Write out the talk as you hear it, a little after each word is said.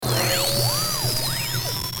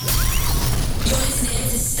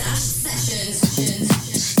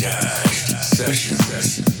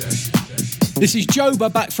This is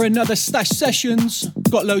Joba back for another Stash Sessions.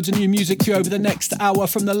 Got loads of new music for you over the next hour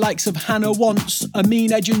from the likes of Hannah Wants,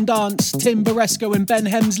 Amin Edge and Dance, Tim Baresco and Ben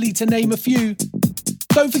Hemsley to name a few.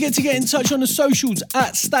 Don't forget to get in touch on the socials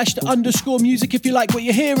at stashed_music if you like what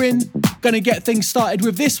you're hearing. Gonna get things started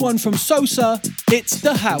with this one from Sosa. It's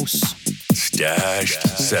The House. Stashed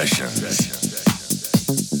Sessions.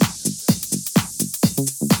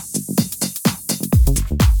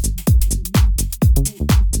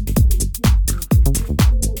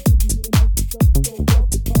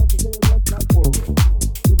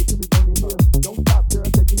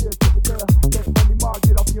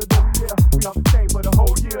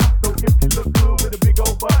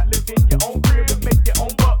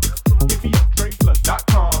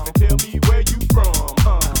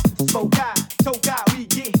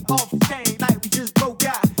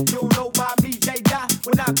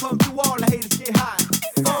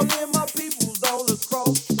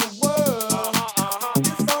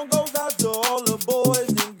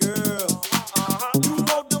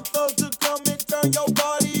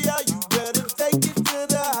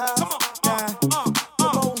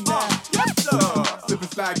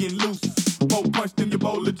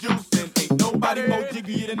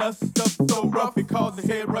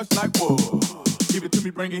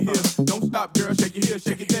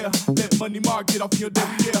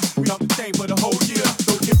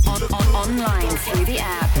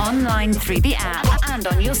 Through the app and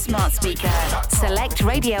on your smart speaker.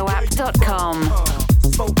 SelectRadioApp.com.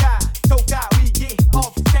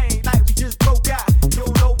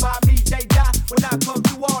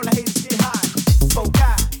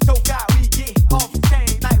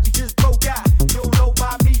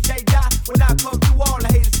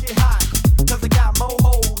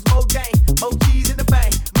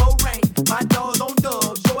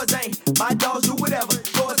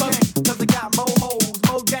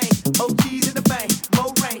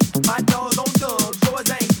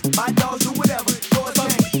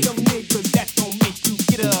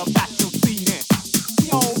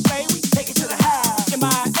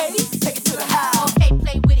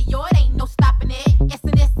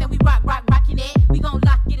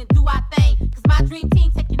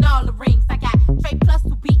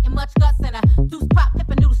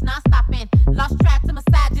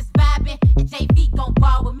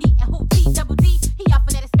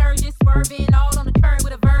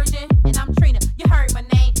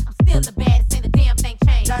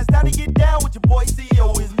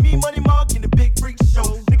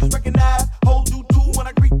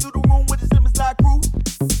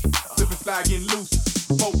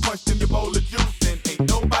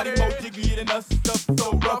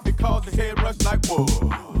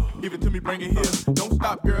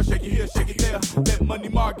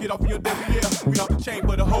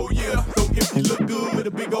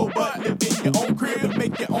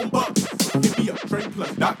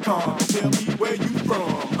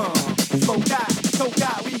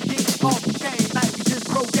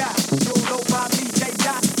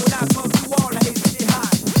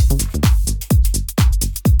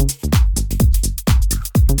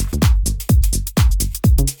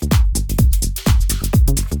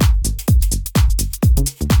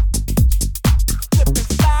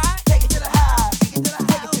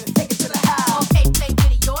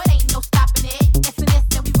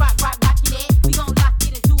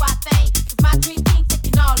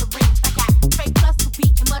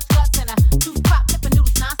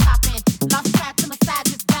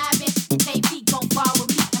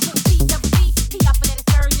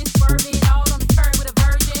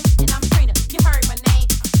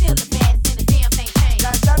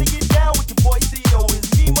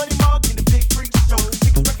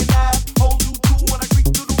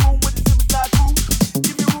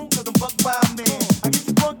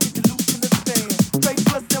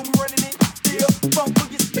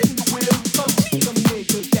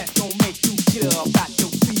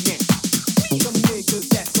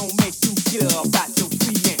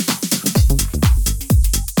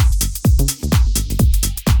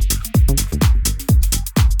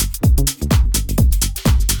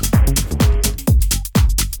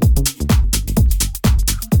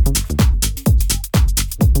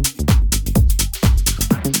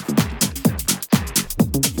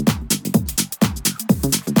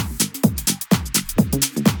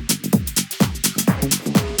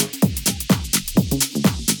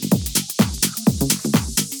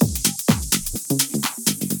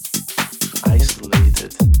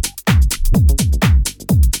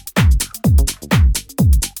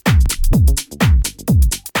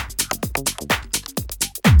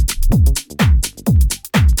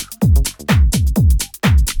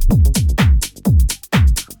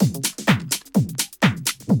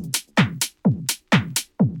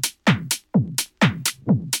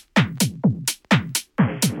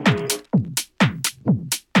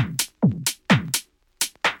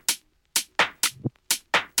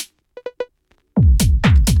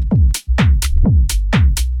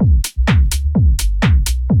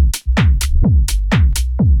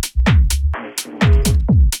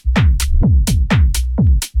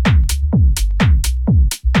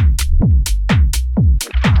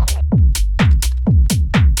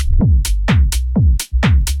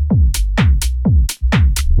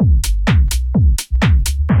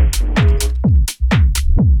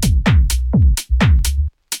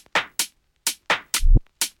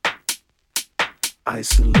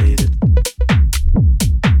 isolated.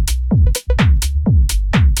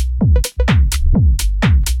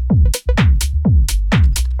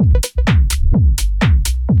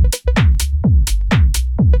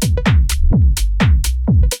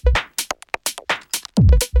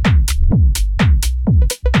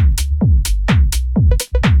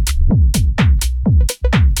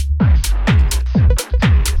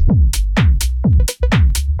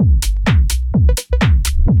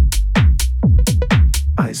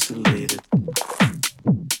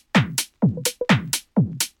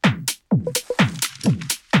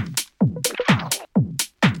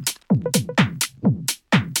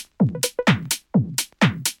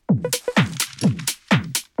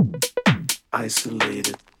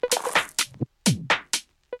 Isolated.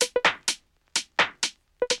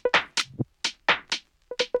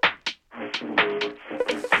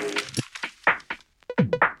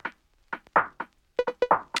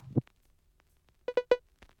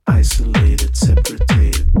 Isolated,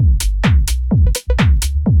 separated.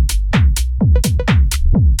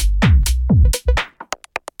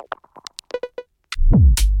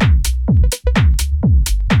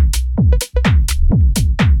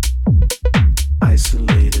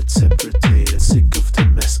 Isolated, separated, sick of the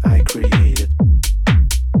mess I created.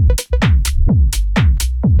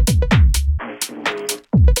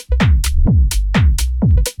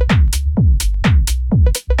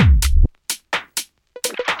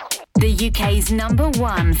 The UK's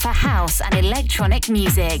 #1 for house and electronic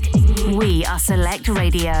music. We are Select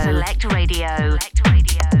Radio. Select Radio. Select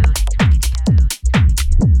Radio.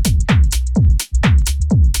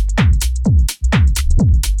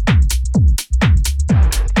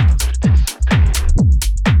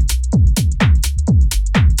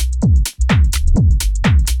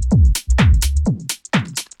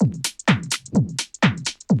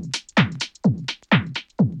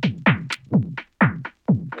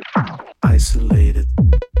 Isolated.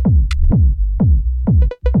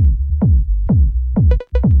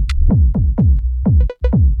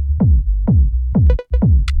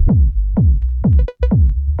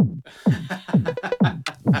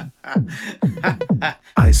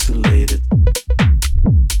 Isolated.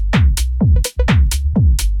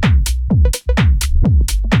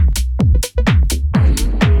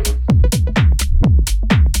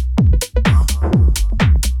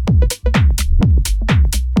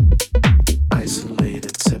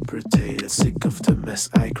 Isolated, separated, sick of the mess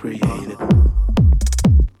I created.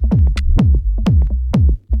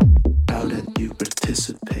 How did you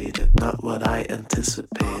participated? Not what I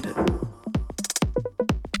anticipated.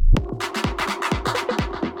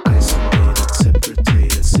 Isolated,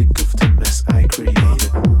 separated, sick of the mess I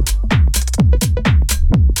created.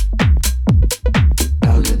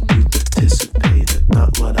 How did you participated?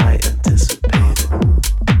 Not what I anticipated.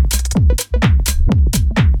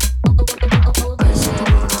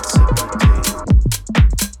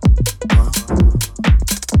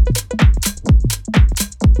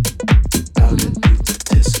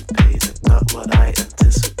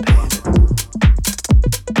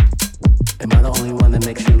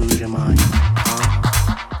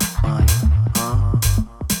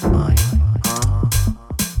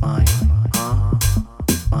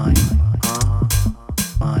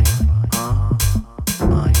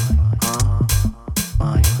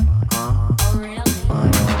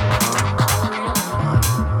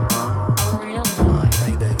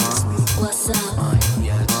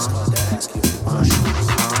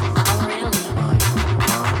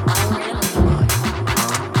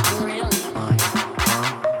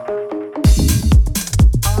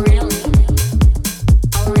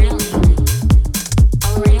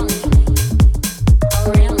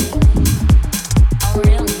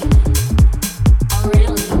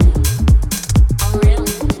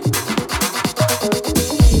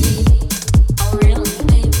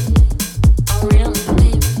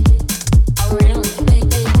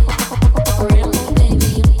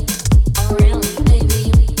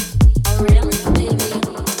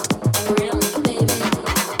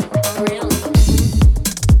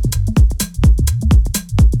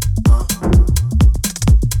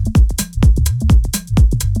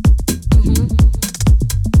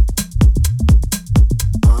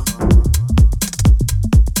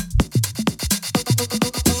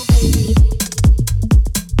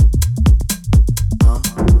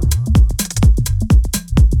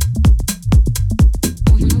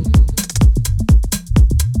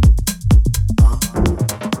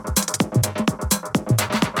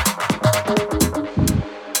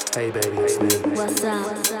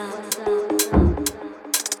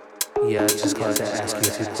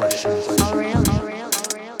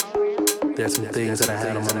 There's some things that I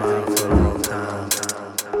had on my mind for a long time.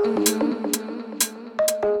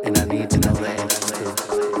 And I need to know the answers to.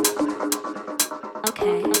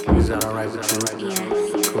 Okay. Is that alright with you?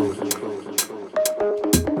 Yes. Cool.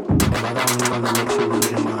 Am I the only one that makes you lose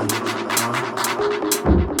your mind?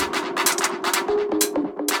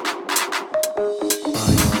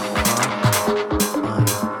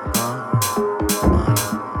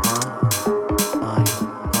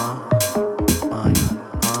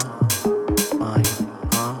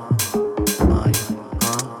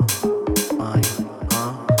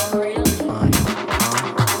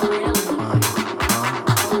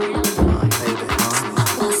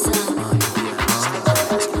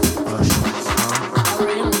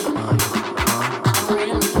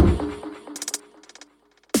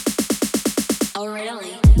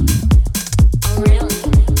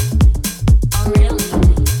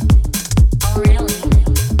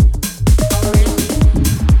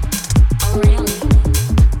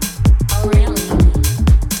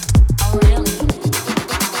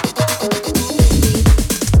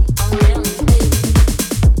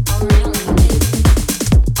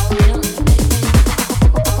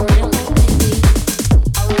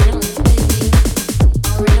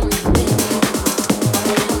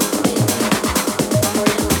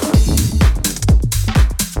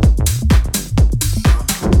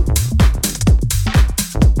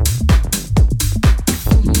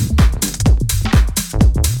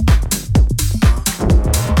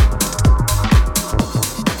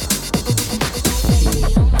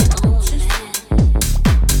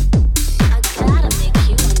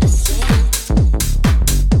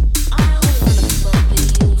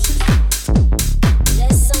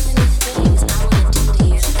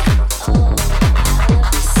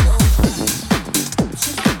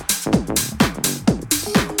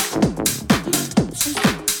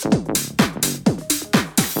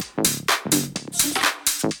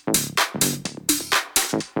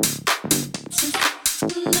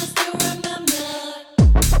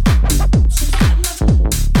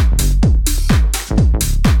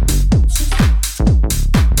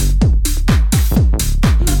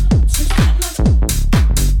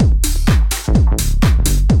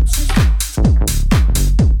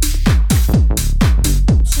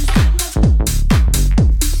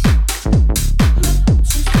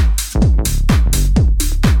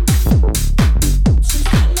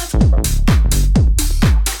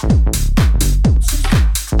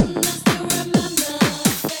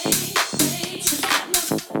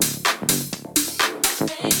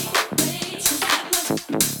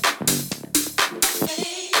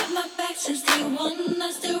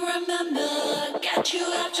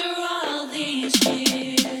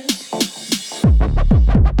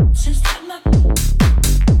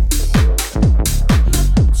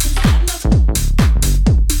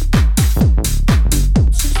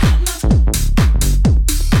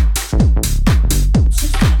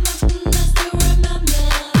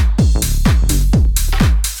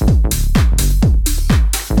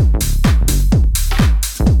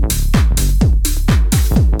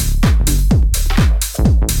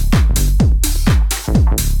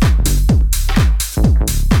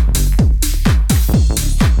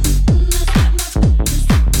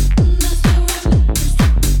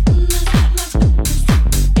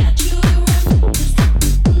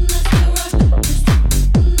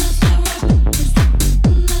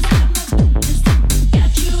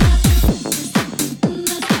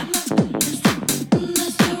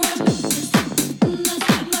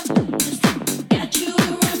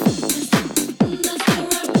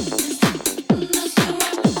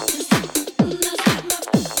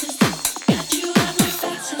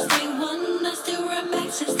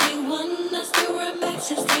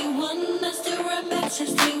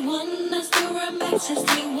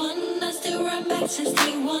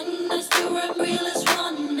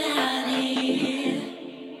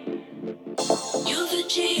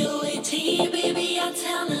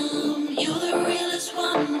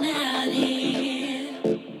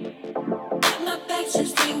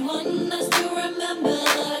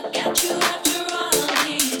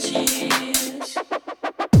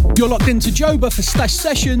 You're locked into Joba for Stash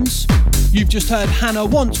Sessions. You've just heard Hannah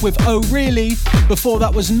Wants with Oh Really. Before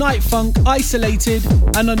that was Night Funk, Isolated.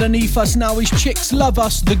 And underneath us now is Chicks Love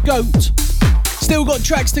Us, The Goat. Still got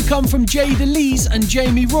tracks to come from Jay DeLees and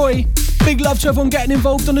Jamie Roy. Big love to everyone getting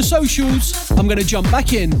involved on the socials. I'm going to jump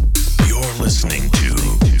back in. You're listening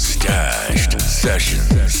to Stashed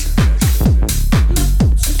Sessions.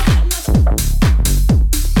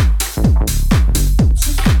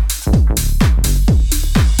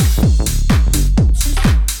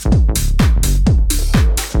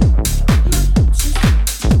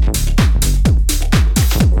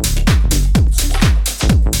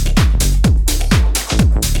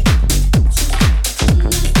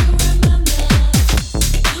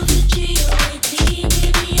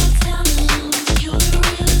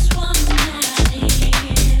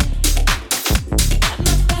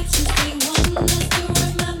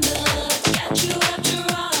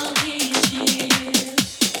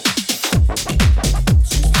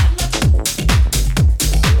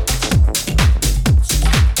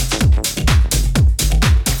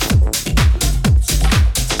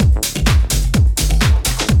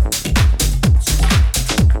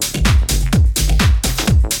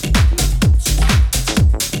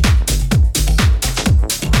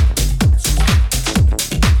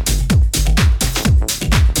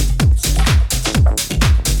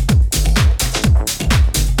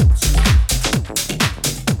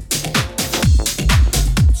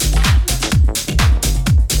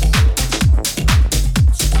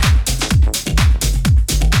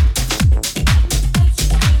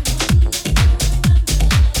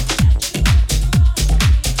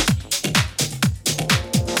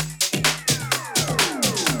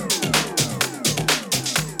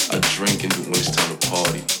 drinking when it's time to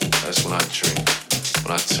party. That's when I drink.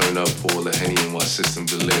 When I turn up, all the Henny in my system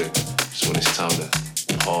delirious. It's when it's time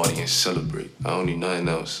to party and celebrate. I don't need nothing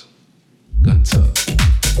else. Gun tuck.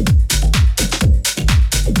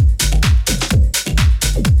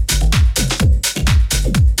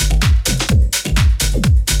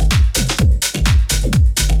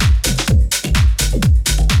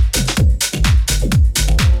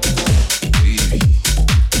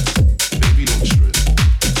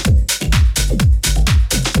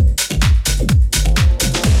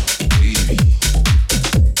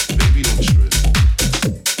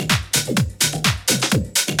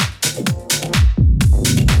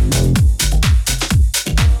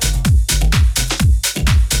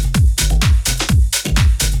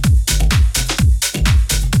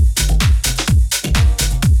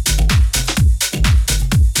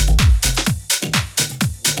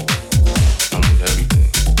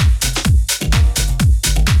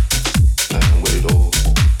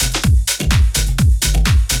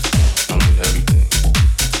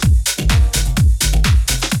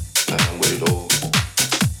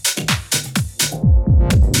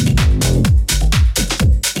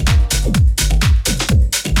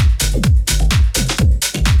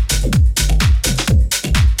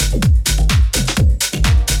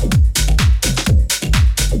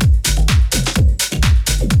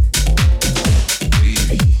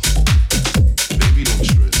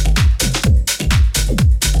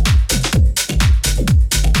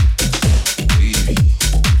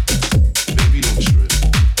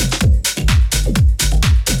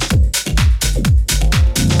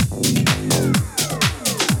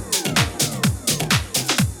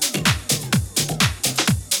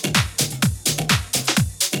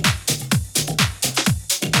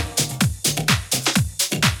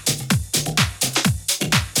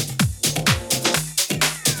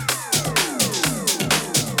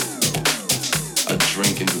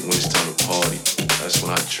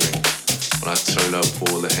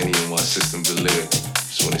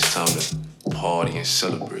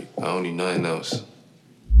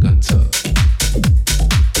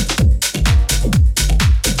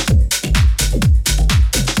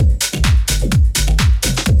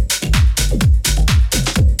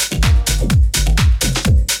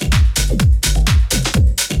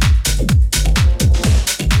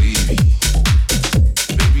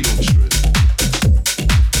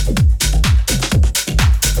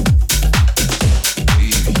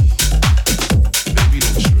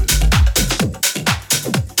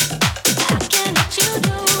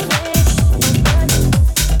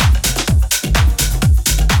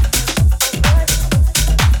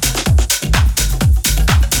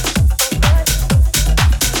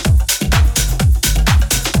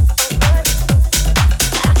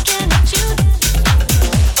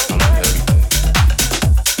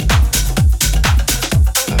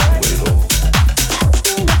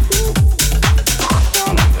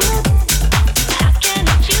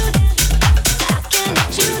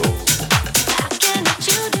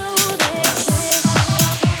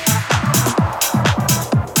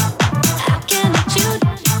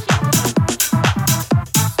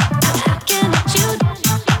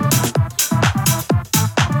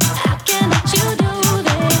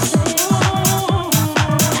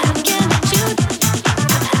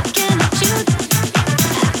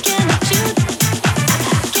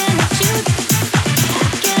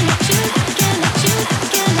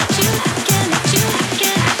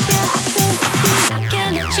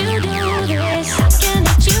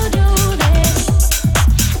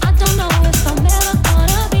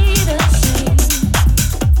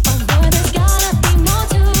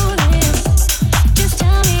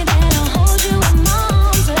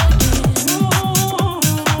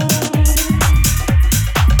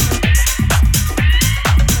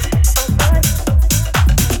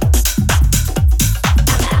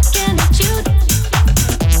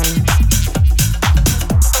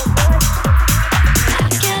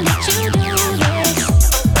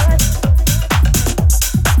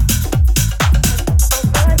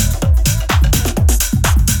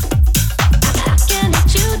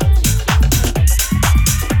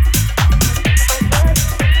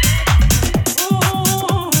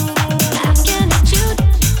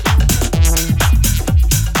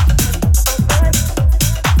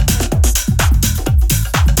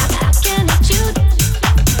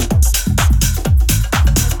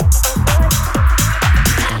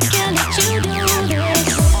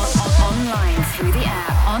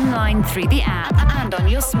 through the app and on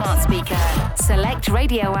your smart speaker.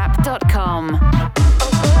 SelectRadioApp.com.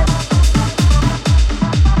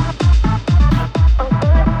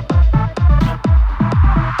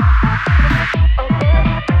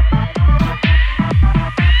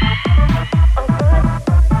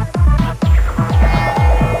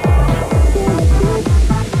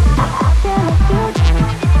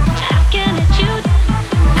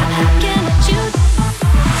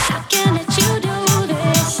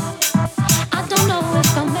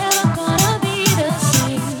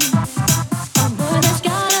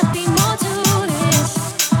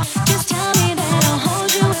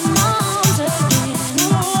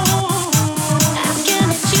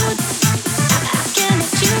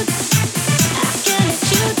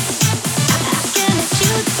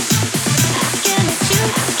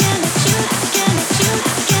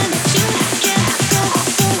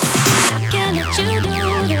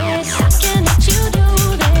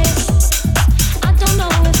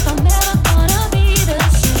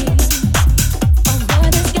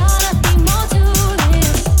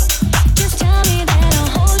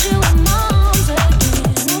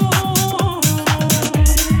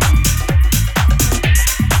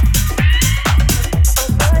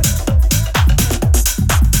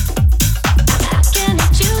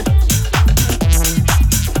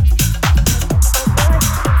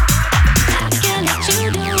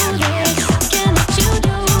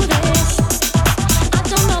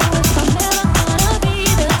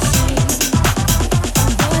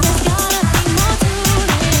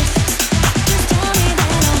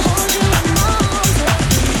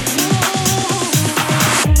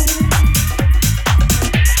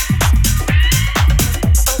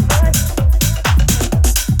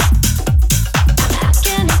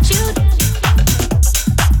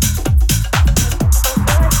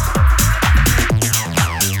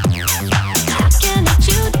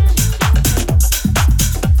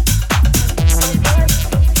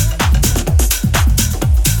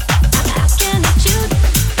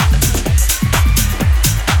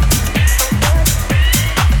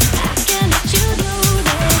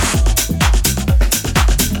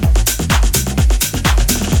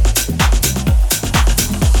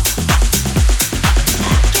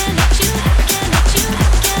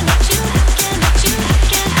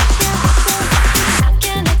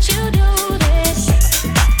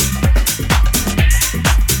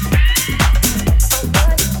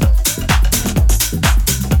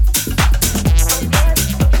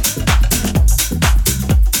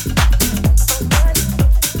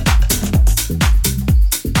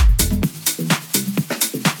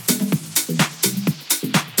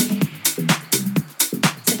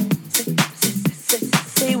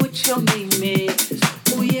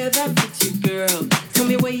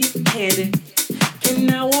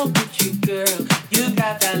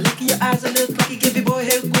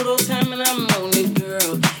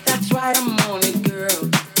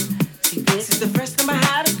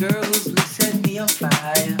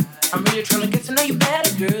 I'm really trying to get to know you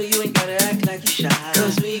better, girl. You ain't gotta act like you shy.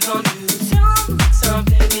 Cause we gon' do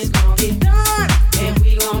something is gon' get done. And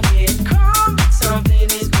we gon' get calm. Something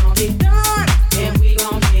is gon' get done. And we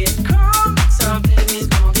gon' get calm. Something is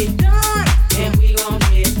gon' get done. And we gon'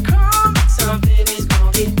 get calm. Something is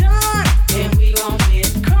gon' get done. And we gon'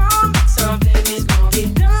 get calm. Something is gon'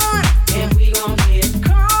 get done. And we gon' get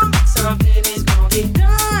calm. Something is gon' get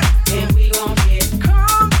done. And we gon' get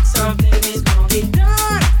calm. Something is gon' get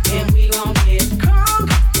done. And we gon' get calm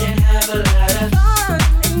and have a lot of fun.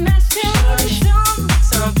 And that's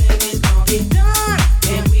something is gon' get done.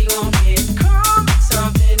 And we gon' get calm.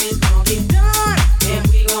 Something is gon' get done. And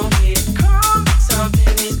we gon' get calm.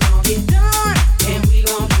 Something is gon' get done. And we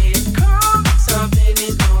gon' get calm. Something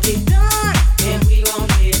is gon' get done. And we gon'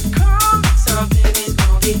 get calm. Something is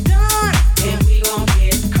gon' get done. And we gon'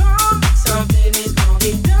 get calm. Something is gon'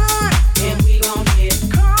 get done. And we gon' get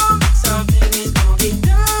calm. Something is gon' get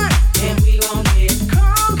done. And we gon' get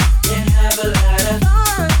calm and have a lot of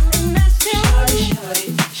fun. And that's shorty,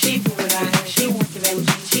 she do what I have. She working and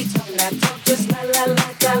she talking that talk just like I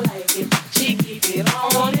like it. She keep it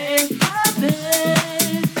on and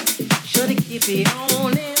poppin'. Shorty keep it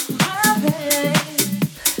on and poppin'.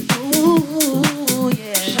 Ooh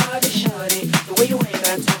yeah, shorty, the way you ain't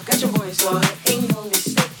got talk, got your voice on. Ain't no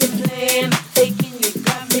mistaken plan. Faking you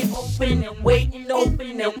got me open and waiting,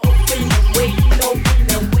 open and open and waiting, open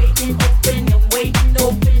and waiting, open and waiting,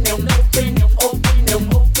 open and open and open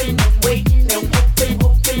and open and waiting and open,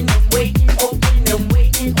 open and waiting, open and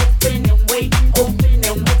waiting, open and waiting, open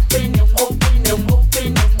and open and open and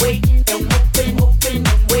open and waiting and open, open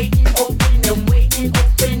and waiting, open and waiting,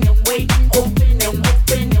 open and waiting, open and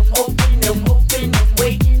open and open and open and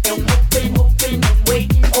waiting and open, open and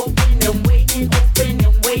waiting, open and waiting, open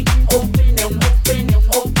and waiting, open and open and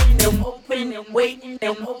open and open and waiting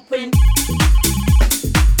and open.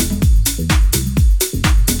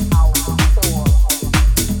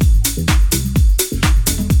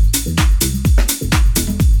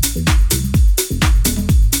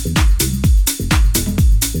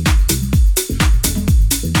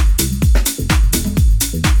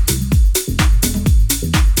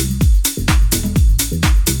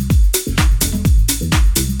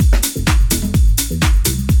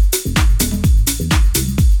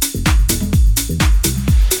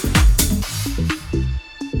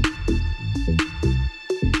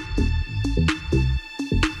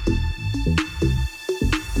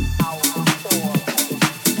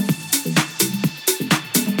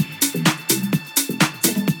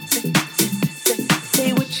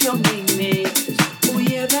 Say what your name is. Oh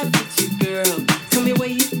yeah, that fits you, girl. Tell me where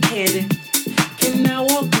you headed. Can I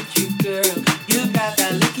walk with you, girl? You got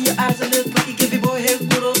that look in your eyes, a look like you give your boy his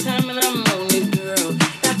good old time, and I'm on it, girl.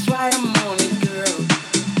 That's right, I'm on it, girl.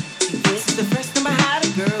 This is the first time I had a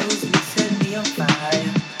girl who's been set me on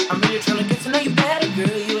fire. I'm really trying to get to know you better,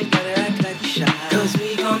 girl. You ain't gotta act like you shy. Cause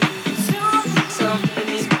we gon' do something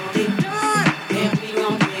is gon' get done. And we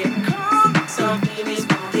gon' get calm. Something is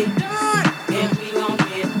gon' get done. And we gon'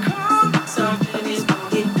 get calm. Something is gon'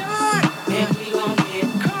 get done. And we gon' get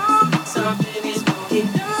calm. Something is gon'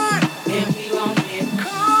 get done. And we gon' get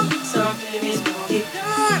calm. Something is gon' get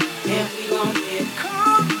done. And we gon' get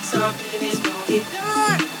calm. Something is gon' get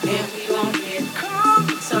done. And we gon' get calm.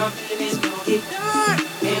 Something is gon' get done.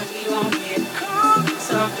 And we gon' get calm.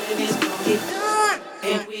 Something is gon' get done.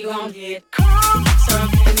 And we gon' get calm.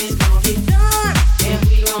 Something is gon' get done. And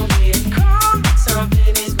we gon' get calm.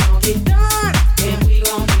 Something is gon' get done. And we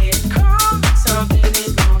gon' get calm. Something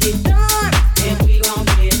is gon' get done. And we gon'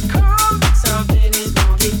 get calm. Something is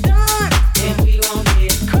gon' get done. And we gon'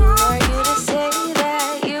 get calm. Who are you to say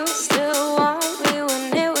that you still want me when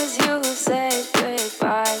it was you who said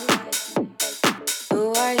goodbye? Who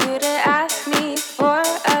are you to ask me for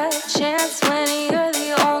a chance when you're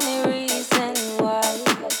the only reason why?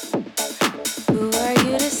 Who are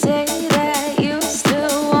you to say that you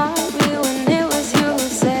still want me when it was you who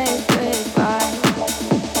said goodbye?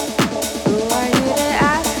 Who are you to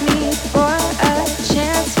ask me for a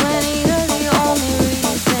chance when you're the only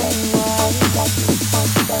reason why?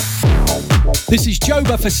 This is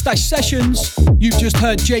Joba for Stash Sessions. You've just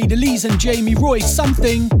heard Jay DeLees and Jamie Roy,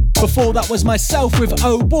 Something. Before that was myself with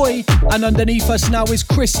Oh Boy. And underneath us now is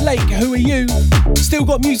Chris Lake, Who Are You? Still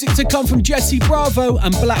got music to come from Jesse Bravo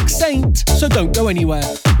and Black Saint, so don't go anywhere.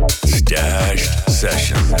 Stashed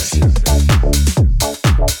Sessions.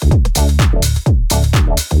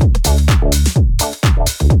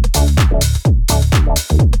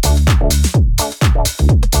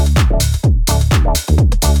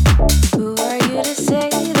 Who are you to say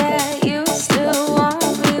that you still want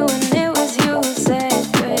me when it was you who said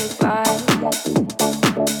goodbye?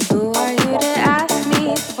 Who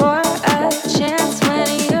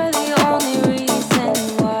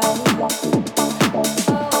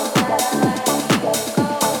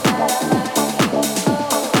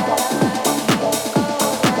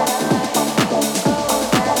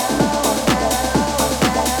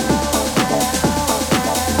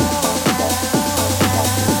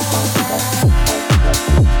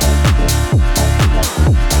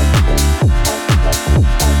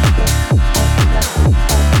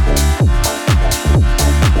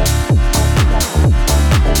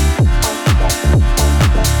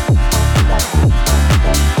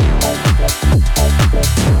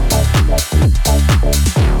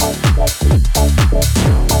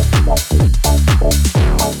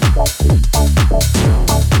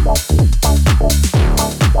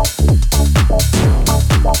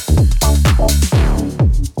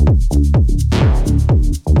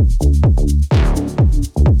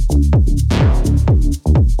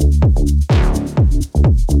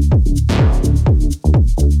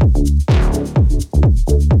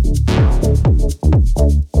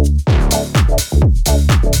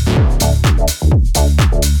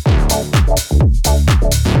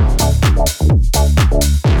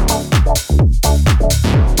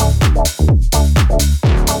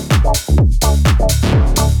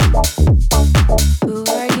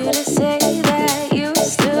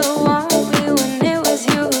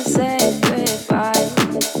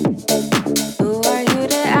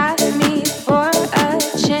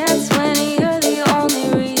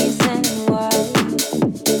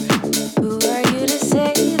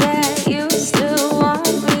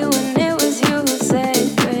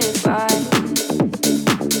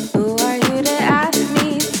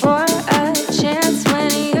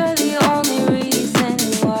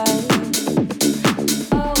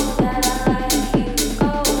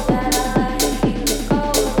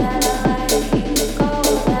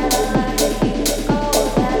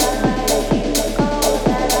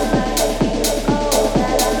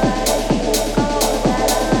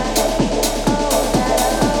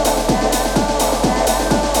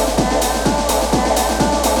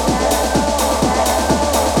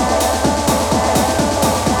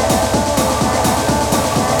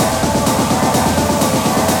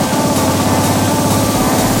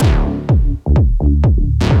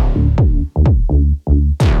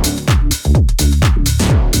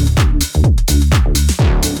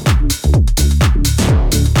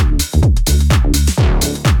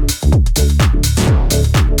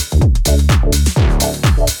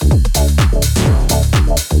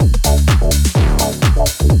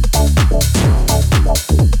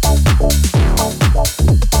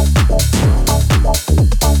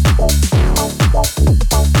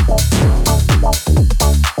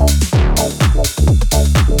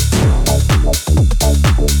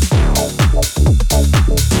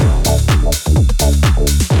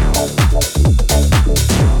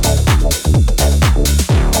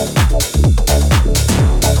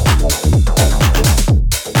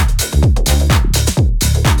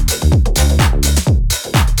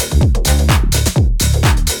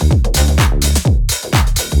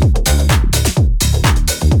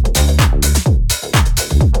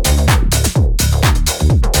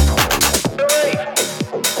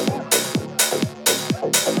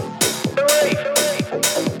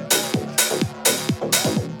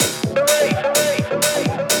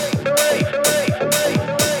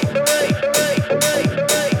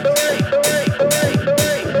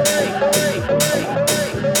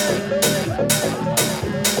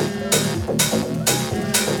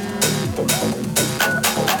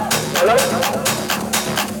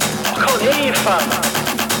fam?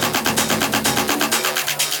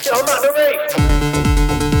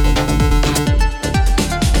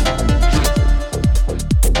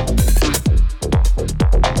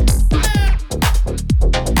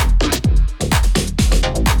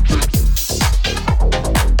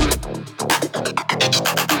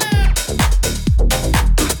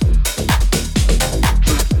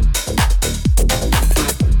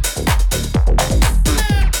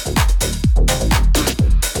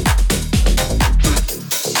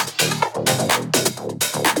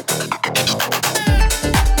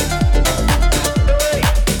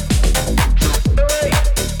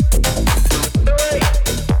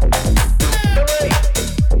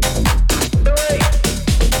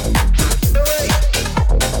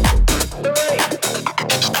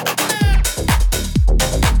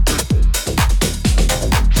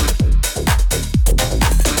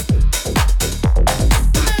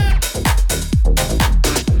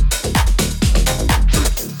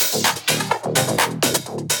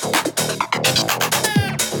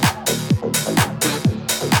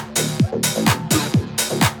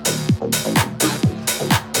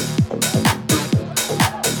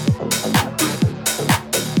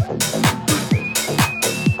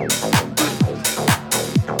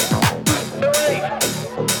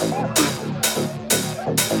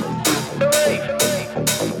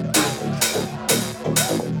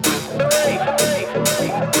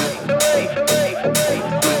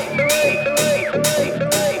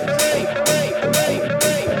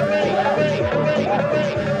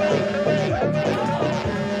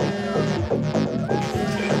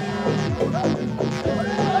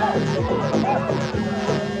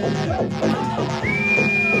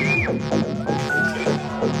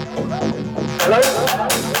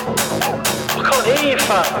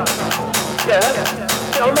 Yeah,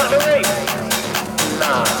 I'm at the rave.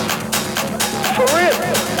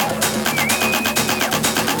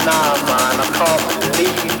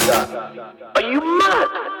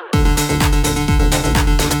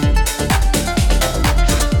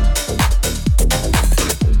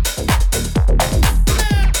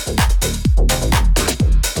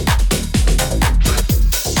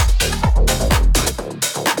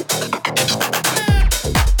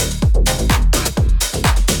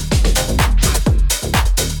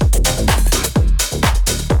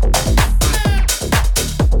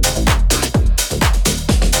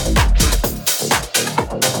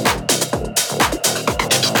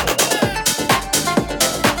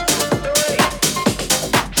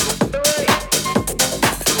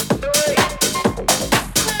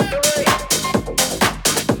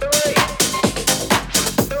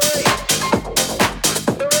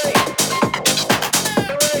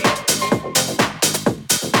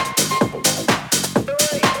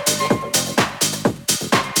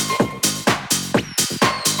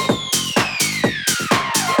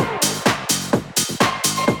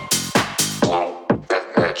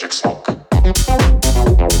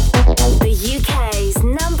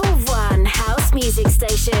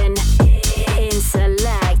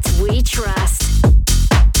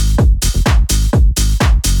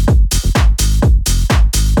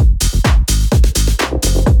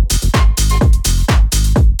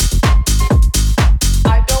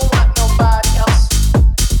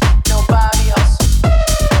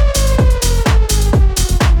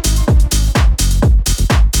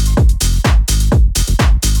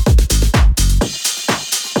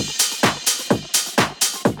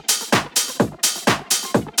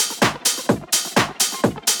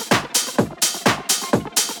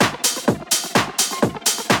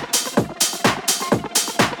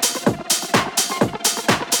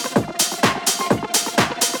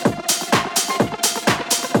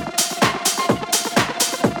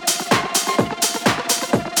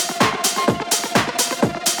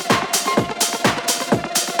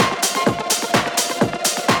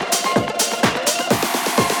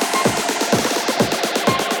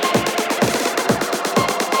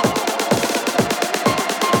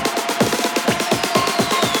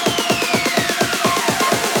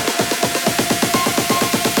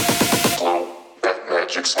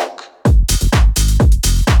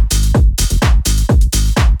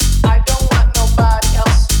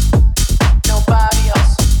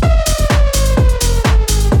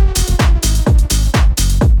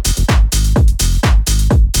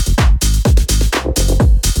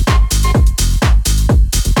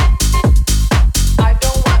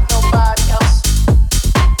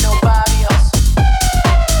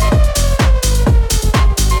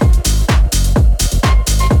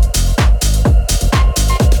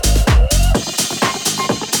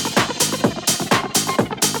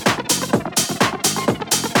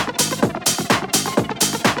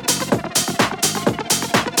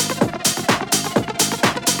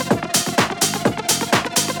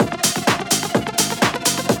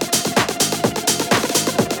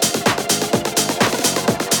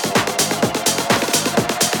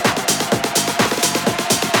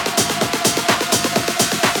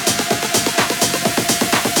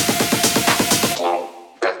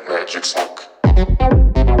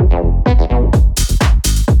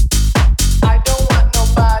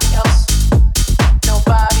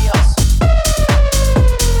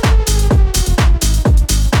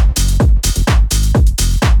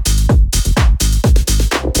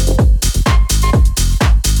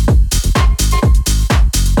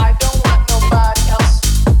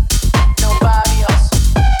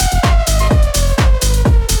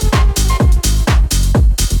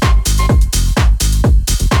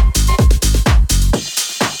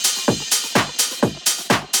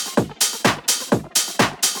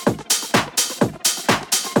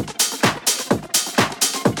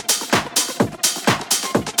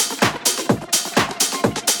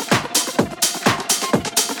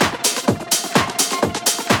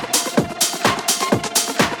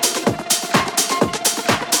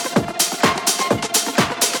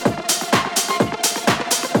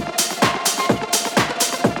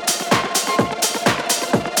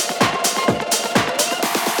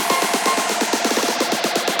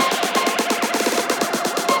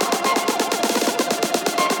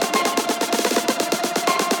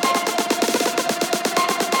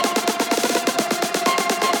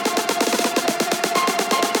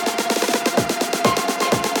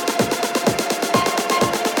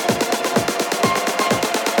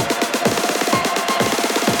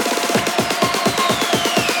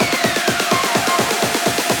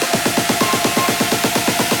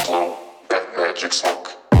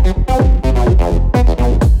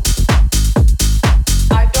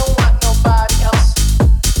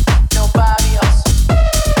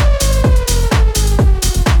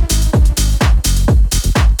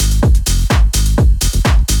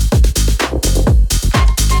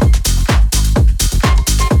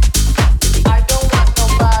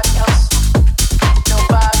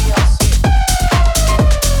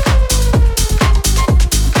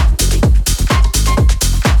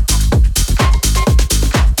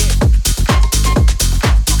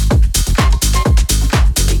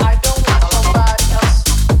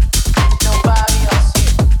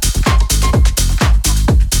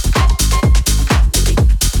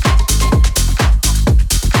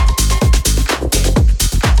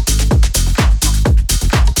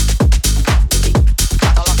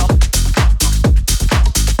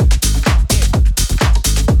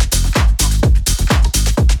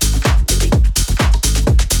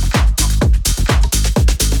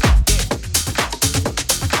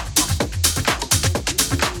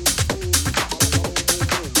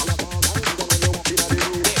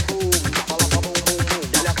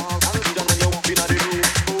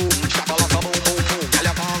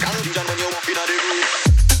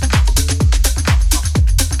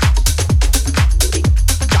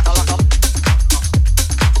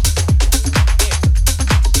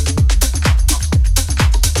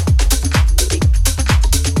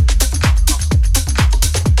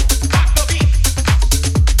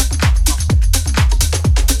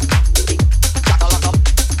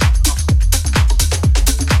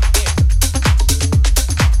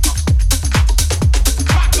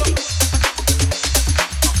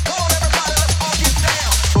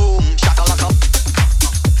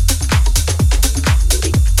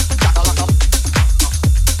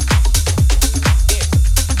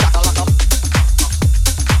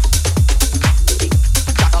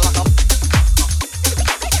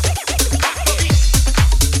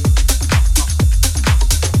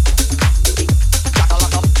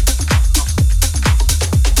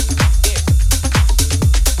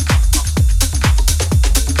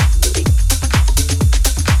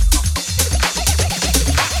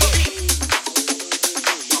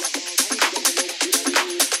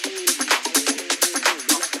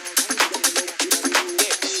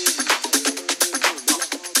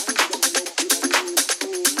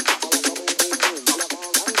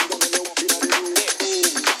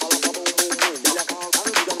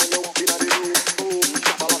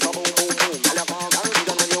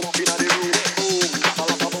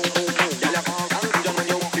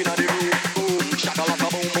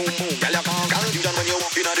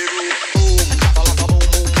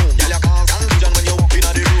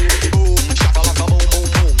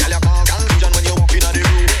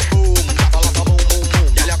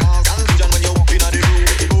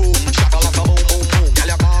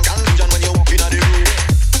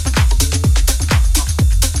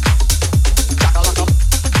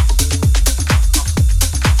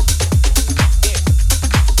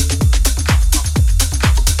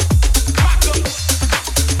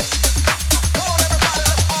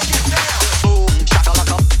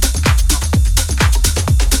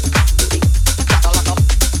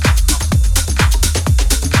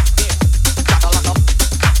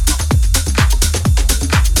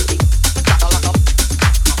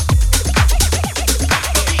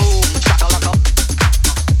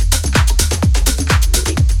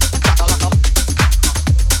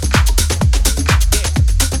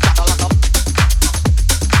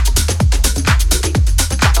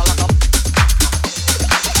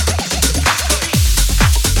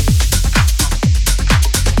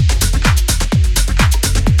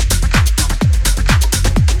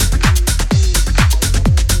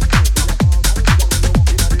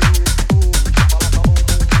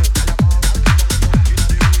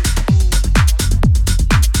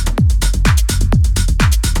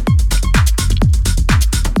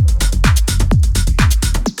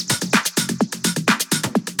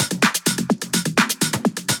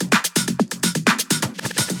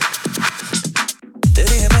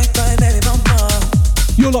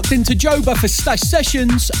 Locked into Joba for Stash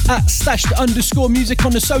Sessions at stashed_music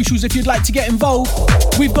on the socials if you'd like to get involved.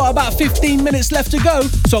 We've got about 15 minutes left to go,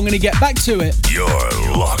 so I'm going to get back to it. You're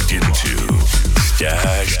locked into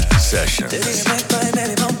Stash Sessions.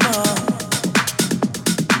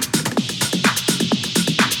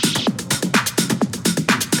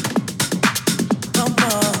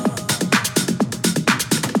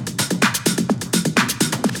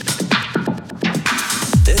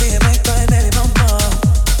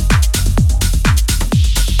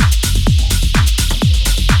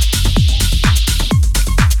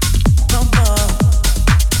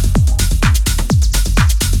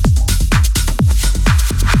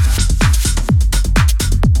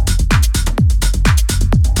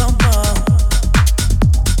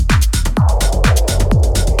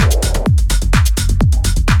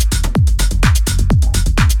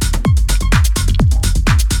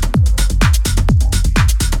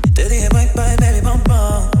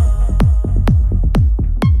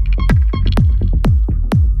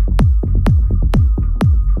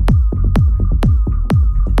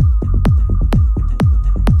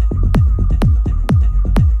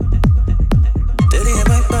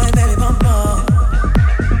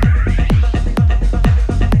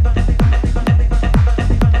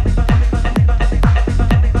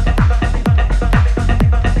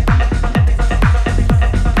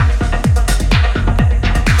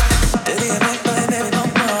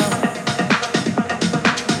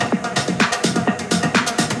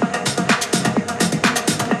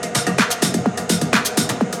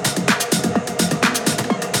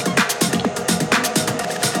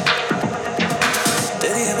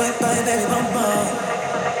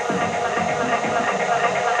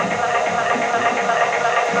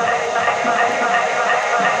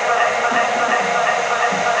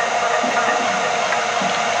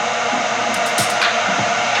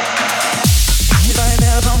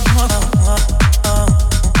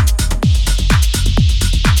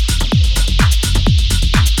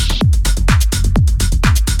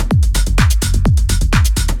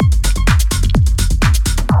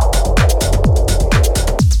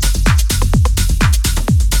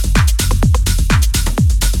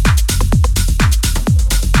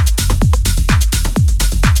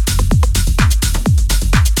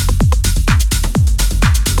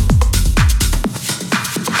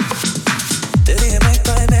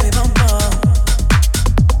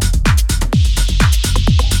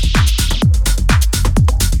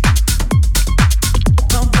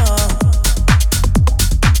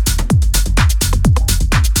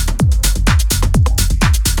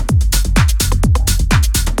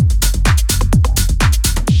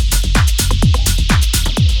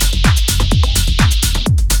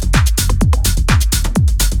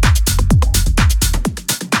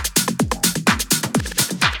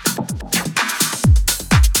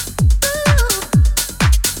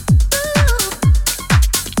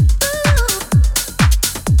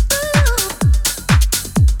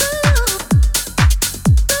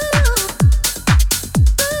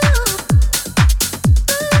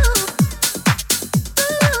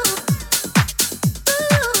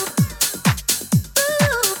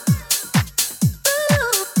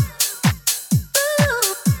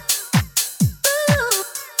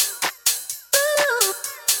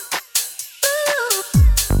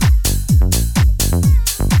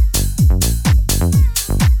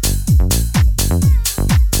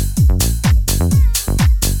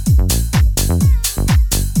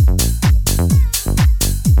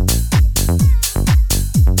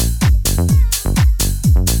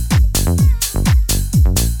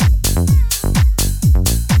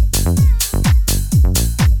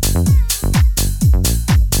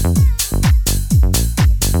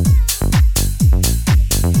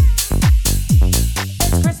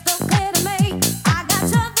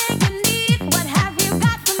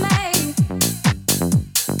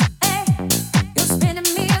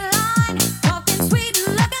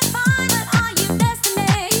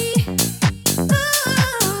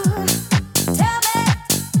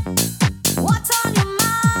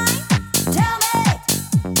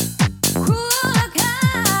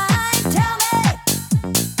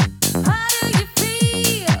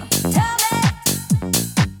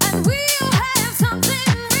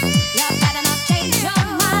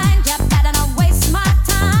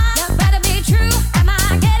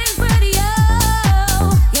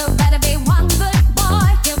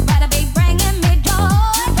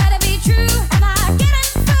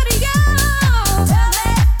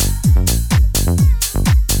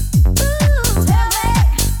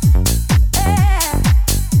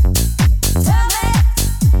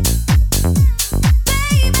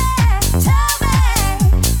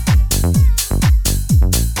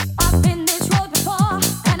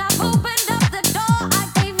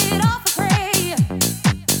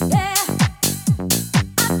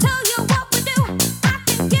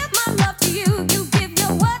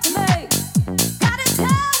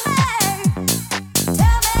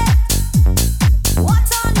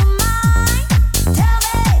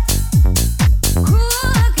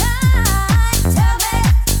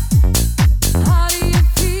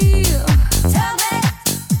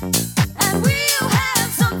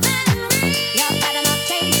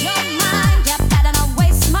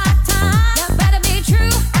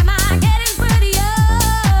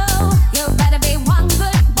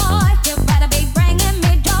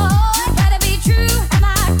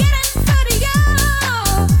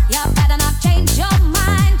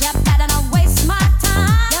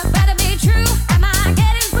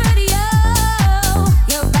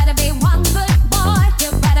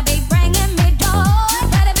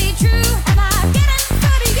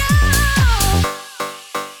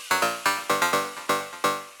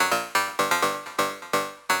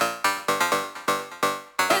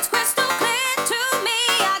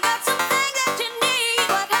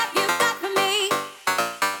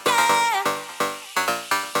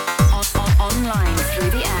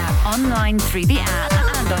 anytime through the app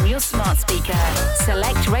and on your smart speaker.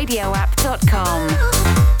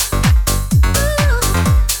 SelectRadioApp.com.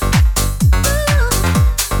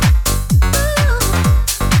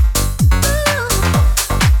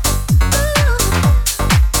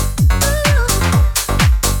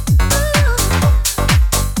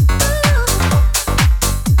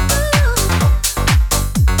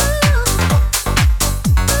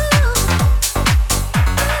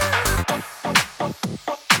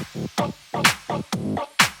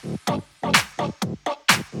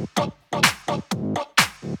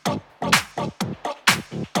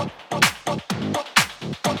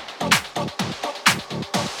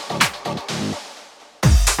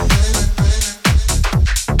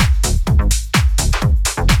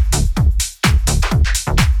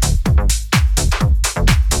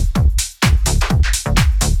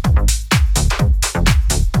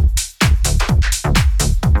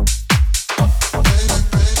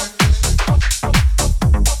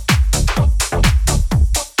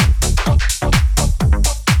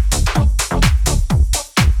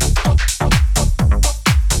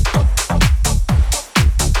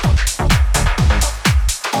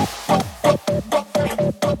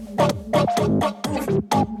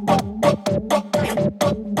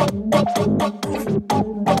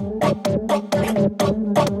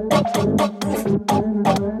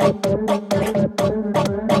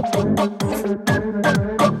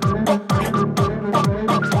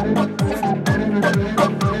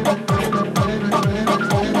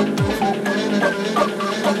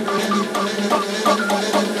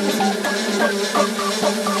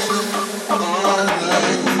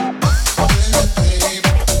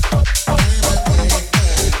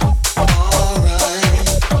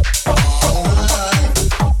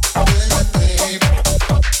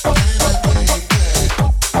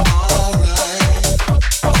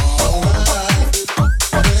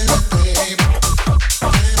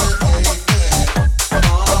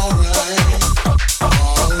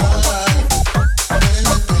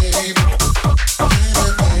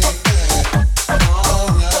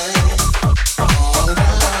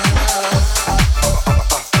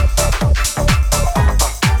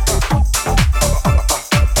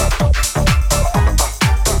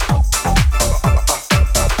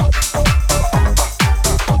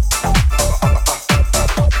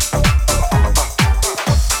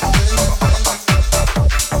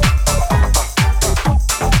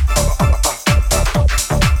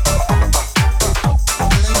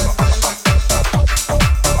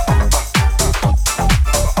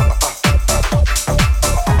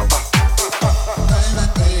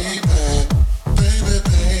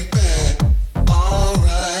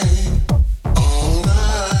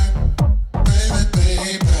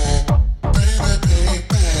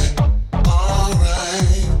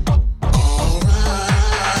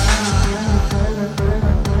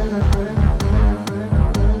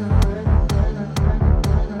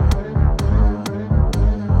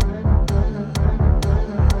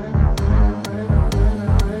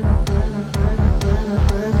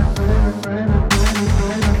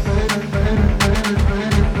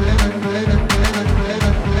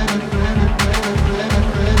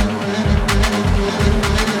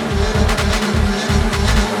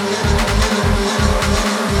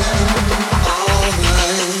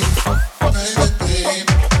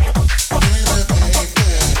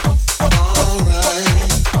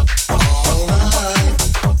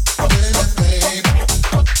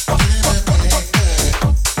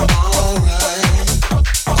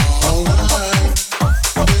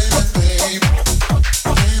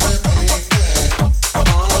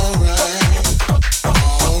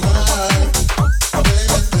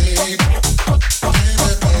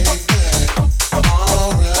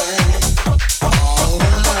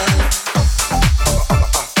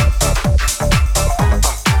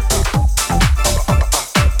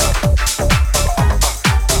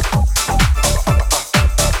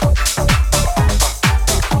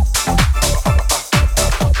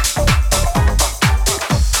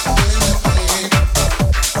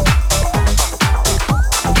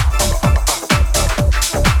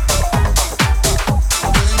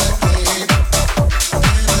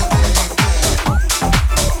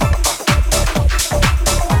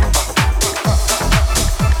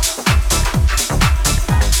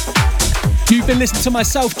 been listening to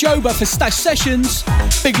myself, Joba, for Stash Sessions.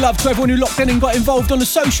 Big love to everyone who locked in and got involved on the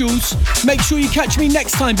socials. Make sure you catch me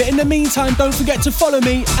next time, but in the meantime, don't forget to follow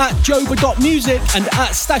me at joba.music and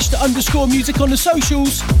at stash_music on the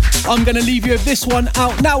socials. I'm going to leave you with this one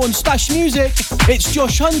out now on Stash Music. It's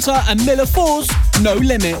Josh Hunter and Miller Fours, No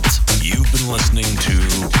Limit. You've been listening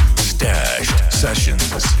to Stash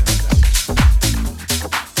Sessions.